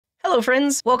Hello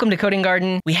friends, welcome to Coding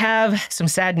Garden. We have some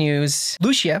sad news.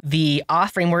 Lucia, the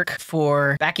auth framework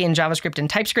for backend JavaScript and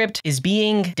TypeScript, is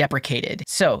being deprecated.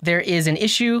 So there is an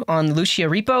issue on the Lucia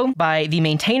repo by the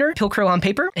maintainer, Pilcrow on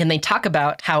Paper, and they talk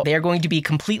about how they're going to be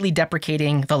completely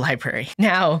deprecating the library.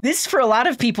 Now, this for a lot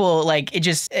of people,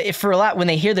 when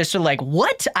they hear this, they're like,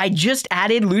 what? I just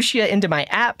added Lucia into my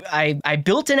app. I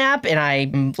built an app and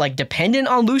I'm like dependent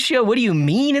on Lucia. What do you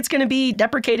mean it's going to be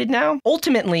deprecated now?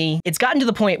 Ultimately, it's gotten to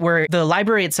the point where the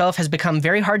library itself has become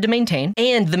very hard to maintain,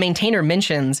 and the maintainer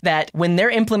mentions that when they're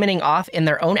implementing auth in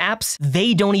their own apps,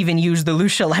 they don't even use the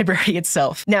Lucia library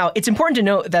itself. Now, it's important to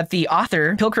note that the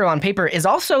author, Pilcrow on Paper, is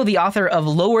also the author of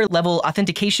lower level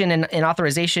authentication and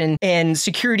authorization and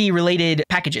security related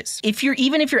packages.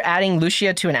 Even if you're adding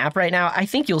Lucia to an app right now, I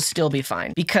think you'll still be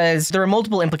fine because there are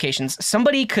multiple implications.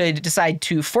 Somebody could decide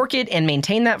to fork it and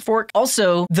maintain that fork.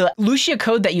 Also, the Lucia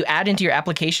code that you add into your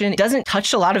application doesn't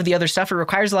touch a lot of the other stuff. It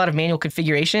requires a lot of manual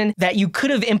configuration that you could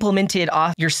have implemented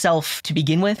auth yourself to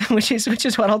begin with, which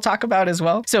is what I'll talk about as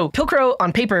well. So Pilcrow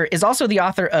on Paper is also the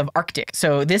author of Arctic.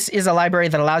 So this is a library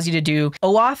that allows you to do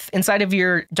OAuth inside of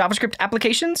your JavaScript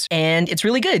applications, and it's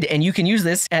really good. And you can use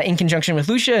this in conjunction with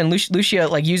Lucia, and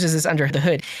Lucia uses this under the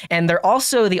hood. And they're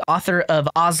also the author of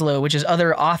Oslo, which is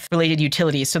other auth related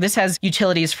utilities. So this has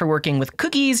utilities for working with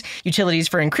cookies, utilities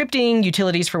for encrypting,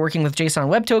 utilities for working with JSON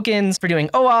web tokens, for doing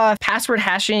OAuth, password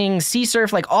hashing,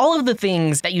 CSRF, like all of the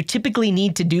things that you typically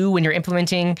need to do when you're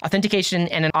implementing authentication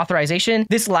and an authorization.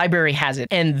 This library has it.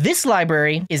 And this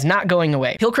library is not going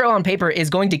away. Pilcrow on Paper is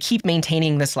going to keep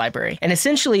maintaining this library. And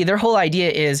essentially their whole idea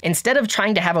is instead of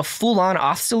trying to have a full-on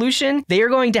auth solution, they are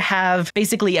going to have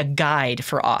basically a guide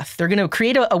for auth. They're going to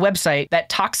create a website that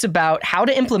talks about how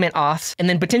to implement auths and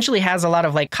then potentially has a lot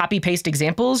of like copy-paste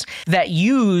examples that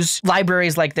use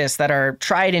libraries like this that are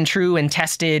tried and true and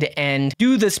tested and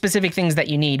do the specific things that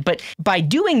you need. But by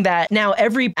doing that, now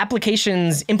every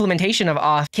application's implementation of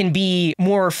auth can be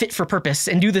more fit for purpose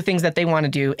and do the things that they want to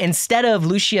do instead of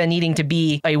Lucia needing to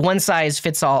be a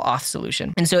one-size-fits-all auth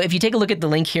solution. And so if you take a look at the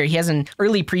link here, he has an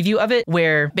early preview of it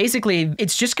where basically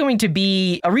it's just going to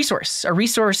be a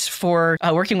resource for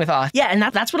working with auth. Yeah, and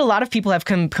that's what a lot of people have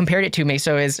compared it to,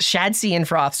 Meso, is shadcn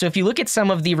for auth. So if you look at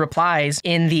some of the replies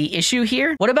in the issue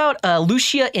here, what about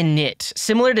Lucia init,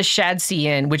 similar to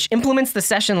shadcn, which implements the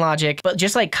session logic, but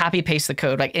just like copy paste the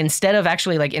code. Like instead of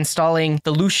actually like installing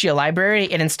the Lucia library,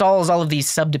 it installs all of these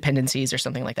sub dependencies or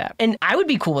something like that. And I would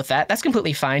be cool with that. That's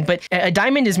completely fine. But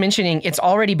Diamond is mentioning it's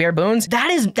already bare bones.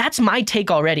 That's my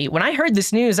take already. When I heard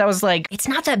this news, I was like, it's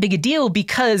not that big a deal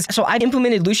because so I've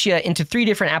implemented Lucia into 3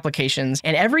 different applications.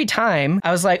 And every time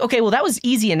I was like, okay, well, that was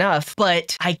easy enough,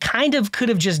 but I kind of could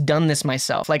have just done this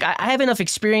myself. Like I have enough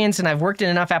experience and I've worked in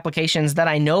enough applications that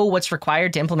I know what's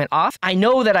required to implement auth. I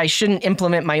know that I shouldn't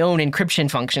implement my own encryption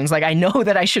functions. Like I know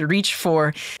that I should reach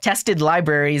for tested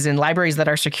libraries and libraries that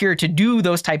are secure to do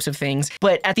those types of things.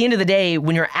 But at the end of the day,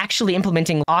 when you're actually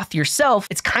implementing auth yourself,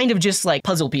 it's kind of just like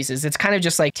puzzle pieces. It's kind of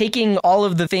just like taking all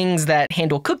of the things that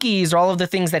handle cookies or all of the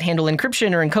things that handle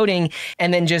encryption or encoding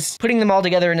and then just putting them all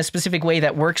together in a specific way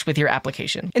that works with your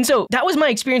application. And so that was my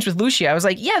experience with Lucia. I was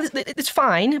like, yeah, it's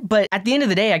fine. But at the end of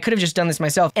the day, I could have just done this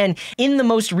myself. And in the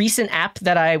most recent app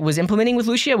that I was implementing with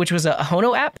Lucia, which was a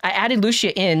Hono app, I added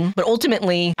Lucia in, but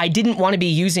ultimately I didn't want to be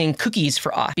using cookies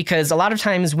for auth because a lot of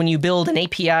times when you build an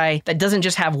API that doesn't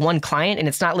just have one client and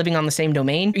it's not living on the same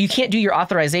domain, you can't do your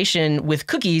authorization with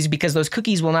cookies because those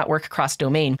cookies will not work across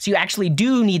domain. So you actually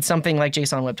do need something like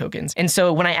JSON web tokens. And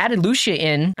so when I added Lucia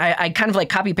in, I kind of like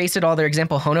copy pasted all their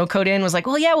example Hono code in, was like,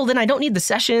 well, yeah, well then I don't need the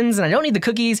sessions and I don't need the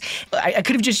cookies. I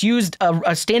could have just used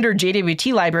a standard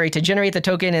JWT library to generate the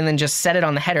token and then just set it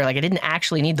on the header. Like I didn't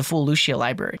actually need the full Lucia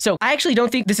library. So I actually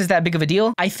don't think this is that big of a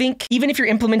deal. I think even if you're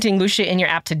implementing Lucia in your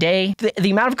app today,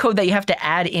 the amount of code that you have to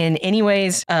add in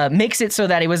anyways makes it so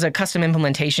that it was a custom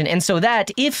implementation. And so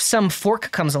that if some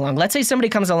fork comes along, let's say somebody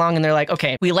comes along and they're like,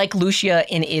 okay, we like Lucia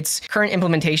in its current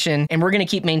implementation and we're going to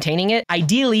keep maintaining it.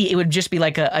 Ideally, it would just be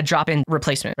like a drop-in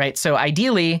replacement, right? So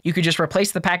ideally, you could just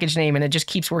replace the package name and it just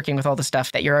keeps working with all the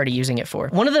stuff that you're already using it for.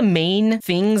 One of the main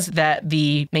things that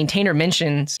the maintainer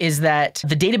mentions is that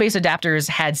the database adapters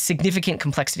had significant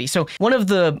complexity. So one of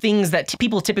the things that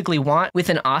people typically want with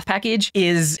an auth package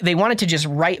is they want it to just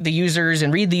write the users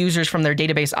and read the users from their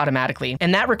database automatically.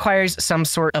 And that requires some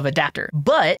sort of adapter.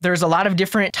 But there's a lot of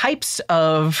different types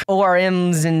of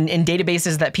ORMs and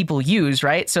databases that people use,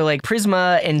 right? So like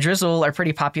Prisma and Drizzle are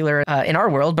pretty popular in our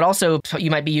world, but also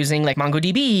you might be using like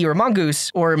MongoDB or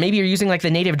Mongoose, or maybe you're using like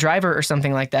the native driver or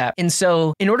something like that. And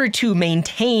so in order to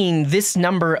maintain this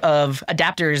number of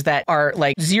adapters that are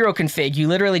like zero config, you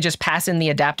literally just pass in the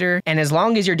adapter. And as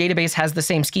long as your database has the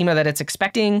same schema that it's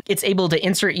expecting, it it's able to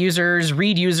insert users,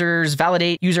 read users,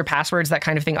 validate user passwords, that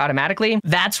kind of thing automatically.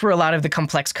 That's where a lot of the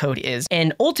complex code is.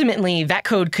 And ultimately, that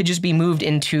code could just be moved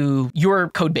into your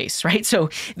code base, right? So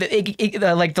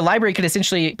like the library could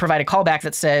essentially provide a callback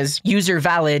that says user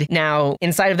valid. Now,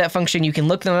 inside of that function, you can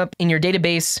look them up in your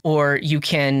database, or you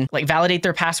can like validate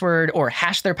their password or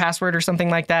hash their password or something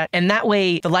like that. And that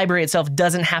way, the library itself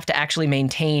doesn't have to actually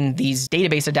maintain these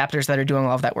database adapters that are doing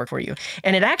all of that work for you.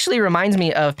 And it actually reminds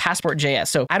me of Passport.js.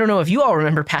 So I don't know if you all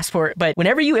remember Passport, but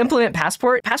whenever you implement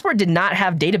Passport, Passport did not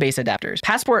have database adapters.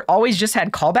 Passport always just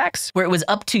had callbacks where it was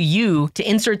up to you to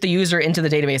insert the user into the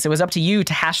database. It was up to you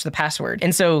to hash the password.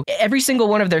 And so every single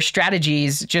one of their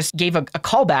strategies just gave a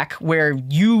callback where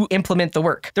you implement the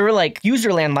work. There were like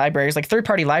userland libraries, like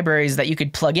third-party libraries that you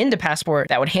could plug into Passport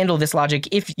that would handle this logic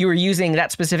if you were using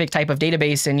that specific type of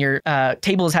database and your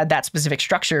tables had that specific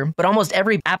structure. But almost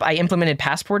every app I implemented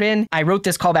Passport in, I wrote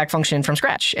this callback function from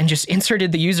scratch and just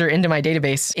inserted the user into my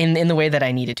database in the way that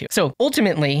I needed to. So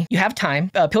ultimately, you have time.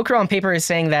 Pilcrow on paper is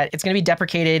saying that it's going to be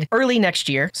deprecated early next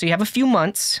year. So you have a few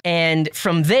months. And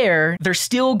from there, they're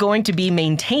still going to be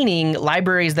maintaining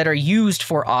libraries that are used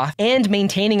for auth and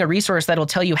maintaining a resource that'll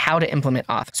tell you how to implement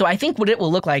auth. So I think what it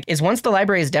will look like is once the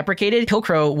library is deprecated,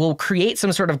 Pilcrow will create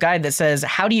some sort of guide that says,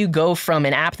 how do you go from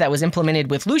an app that was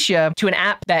implemented with Lucia to an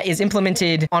app that is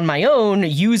implemented on my own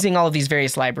using all of these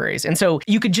various libraries? And so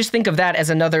you could just think of that as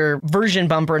another version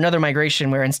bump or another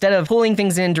migration where instead of pulling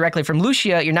things in directly from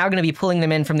Lucia, you're now going to be pulling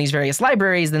them in from these various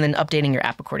libraries and then updating your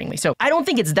app accordingly. So I don't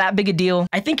think it's that big a deal.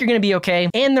 I think you're going to be okay.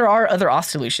 And there are other auth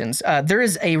solutions. There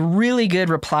is a really good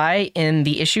reply in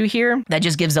the issue here that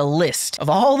just gives a list of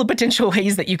all the potential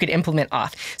ways that you could implement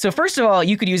auth. So first of all,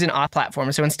 you could use an auth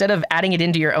platform. So instead of adding it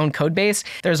into your own code base,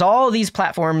 there's all these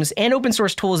platforms and open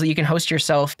source tools that you can host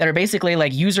yourself that are basically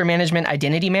like user management,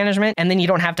 identity management, and then you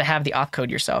don't have to have the auth code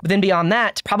yourself. But then beyond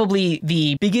that, probably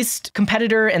the biggest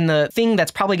competitor and the thing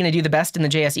that's probably going to do the best in the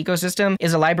JS ecosystem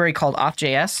is a library called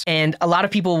Auth.js. And a lot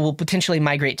of people will potentially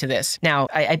migrate to this. Now,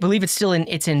 I believe it's still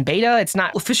in beta. It's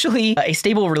not officially a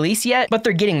stable release yet, but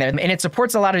they're getting there. And it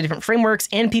supports a lot of different frameworks,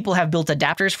 and people have built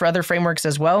adapters for other frameworks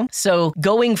as well. So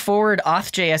going forward,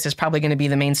 Auth.js is probably going to be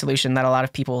the main solution that a lot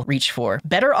of people reach for.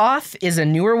 Better Auth is a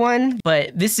newer one,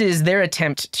 but this is their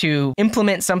attempt to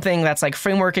implement something that's like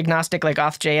framework agnostic like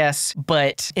Auth.js,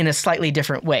 but in a slightly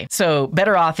different way. So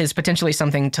Better Auth is potentially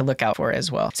something to look out for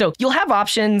as well. So you'll have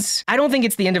options. I don't think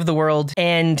it's the end of the world,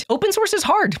 and open source is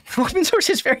hard. Open source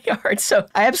is very hard. So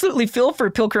I absolutely feel for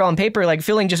Pilcrow on paper, like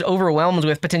feeling just overwhelmed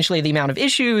with potentially the amount of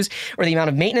issues or the amount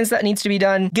of maintenance that needs to be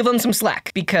done. Give them some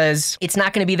slack because it's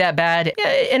not going to be that bad.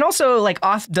 And also like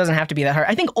auth doesn't have to be that hard.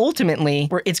 I think ultimately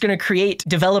it's going to create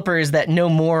developers that know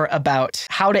more about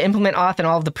how to implement auth and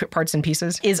all of the parts and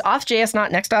pieces. Is Auth.js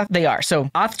not Nextauth? They are. So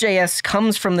Auth.js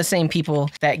comes from the same people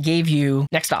that gave you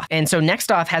Nextauth. And so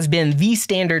Nextauth has been the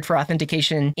standard for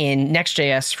authentication in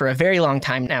Next.js for a very long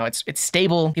time now. It's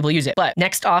stable. People use it. But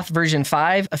Nextauth version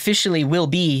 5 officially will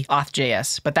be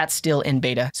Auth.js, but that's still in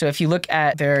beta. So if you look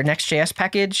at their Next.js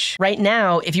package, right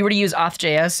now, if you were to use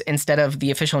Auth.js instead of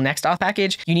the official Nextauth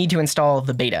package, you need to install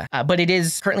the beta. But it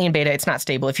is currently in beta. It's not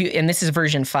stable. And this is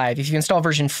version 5. If you install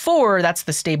version 4, that's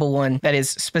the stable one that is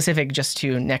specific just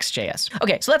to Next.js.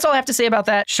 Okay, so that's all I have to say about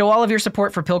that. Show all of your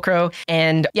support for Pilcrow,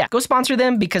 and yeah, go sponsor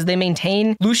them because they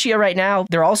maintain Lucia right now.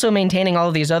 They're also maintaining all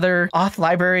of these other auth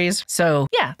libraries. So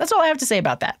yeah, that's all I have to say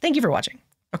about that. Thank you for watching.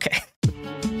 Okay.